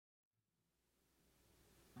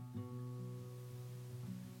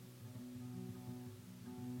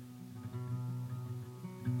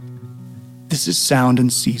This is Sound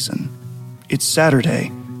and Season. It's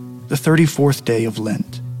Saturday, the 34th day of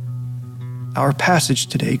Lent. Our passage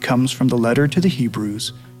today comes from the letter to the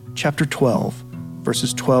Hebrews, chapter 12,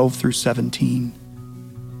 verses 12 through 17.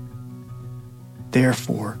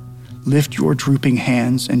 Therefore, lift your drooping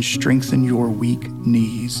hands and strengthen your weak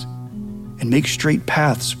knees, and make straight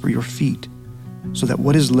paths for your feet, so that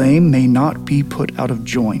what is lame may not be put out of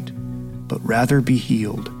joint, but rather be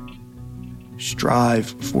healed. Strive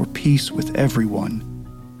for peace with everyone,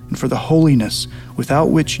 and for the holiness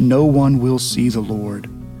without which no one will see the Lord.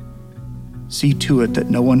 See to it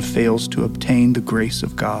that no one fails to obtain the grace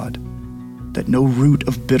of God, that no root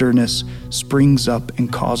of bitterness springs up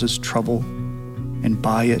and causes trouble, and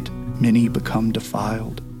by it many become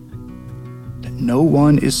defiled. That no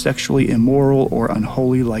one is sexually immoral or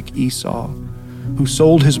unholy like Esau, who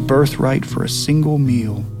sold his birthright for a single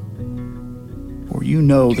meal. For you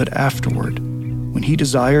know that afterward, when he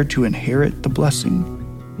desired to inherit the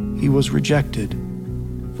blessing, he was rejected,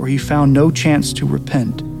 for he found no chance to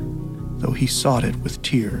repent, though he sought it with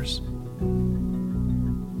tears.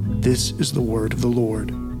 This is the word of the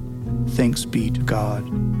Lord. Thanks be to God.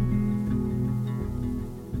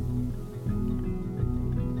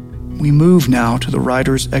 We move now to the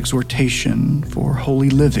writer's exhortation for holy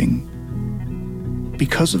living.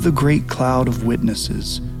 Because of the great cloud of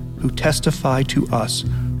witnesses who testify to us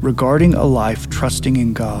regarding a life trusting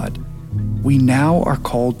in God, we now are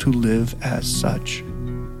called to live as such.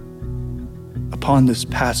 Upon this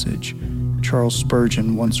passage, Charles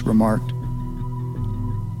Spurgeon once remarked,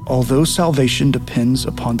 "Although salvation depends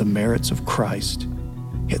upon the merits of Christ,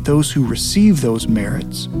 yet those who receive those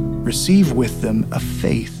merits receive with them a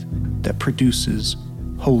faith that produces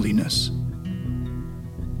holiness."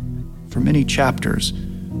 For many chapters,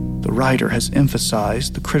 the writer has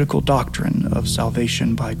emphasized the critical doctrine of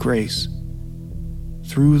salvation by grace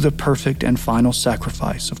through the perfect and final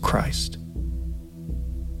sacrifice of Christ.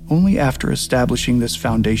 Only after establishing this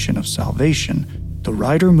foundation of salvation, the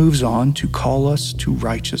writer moves on to call us to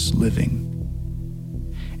righteous living.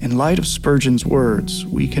 In light of Spurgeon's words,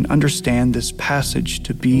 we can understand this passage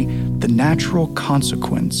to be the natural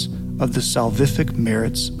consequence of the salvific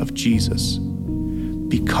merits of Jesus.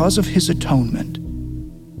 Because of his atonement,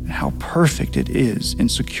 and how perfect it is in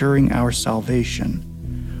securing our salvation,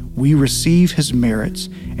 we receive his merits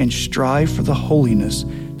and strive for the holiness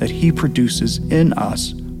that he produces in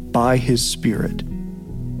us by his Spirit.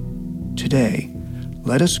 Today,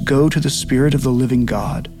 let us go to the Spirit of the living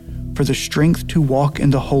God for the strength to walk in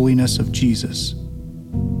the holiness of Jesus.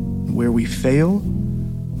 Where we fail,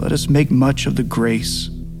 let us make much of the grace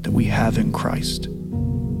that we have in Christ.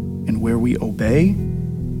 And where we obey,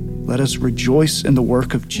 let us rejoice in the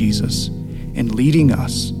work of Jesus in leading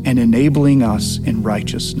us and enabling us in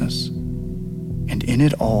righteousness. And in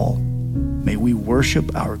it all, may we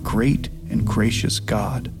worship our great and gracious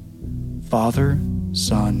God, Father,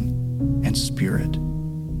 Son, and Spirit.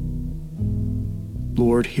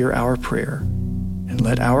 Lord, hear our prayer, and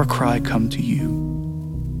let our cry come to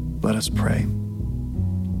you. Let us pray.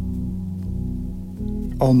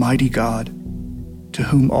 Almighty God, to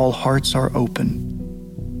whom all hearts are open,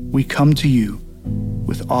 we come to you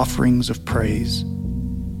with offerings of praise.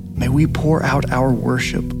 May we pour out our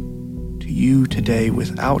worship to you today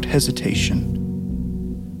without hesitation.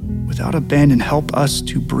 Without abandon, help us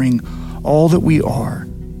to bring all that we are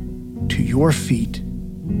to your feet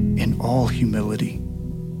in all humility.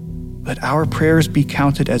 Let our prayers be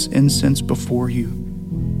counted as incense before you,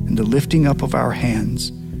 and the lifting up of our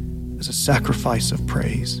hands as a sacrifice of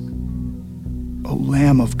praise. O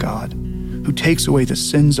Lamb of God, who takes away the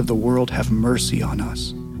sins of the world, have mercy on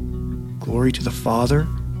us. Glory to the Father,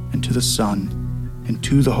 and to the Son, and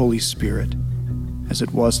to the Holy Spirit, as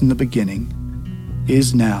it was in the beginning,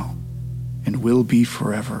 is now, and will be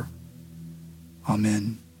forever.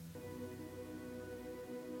 Amen.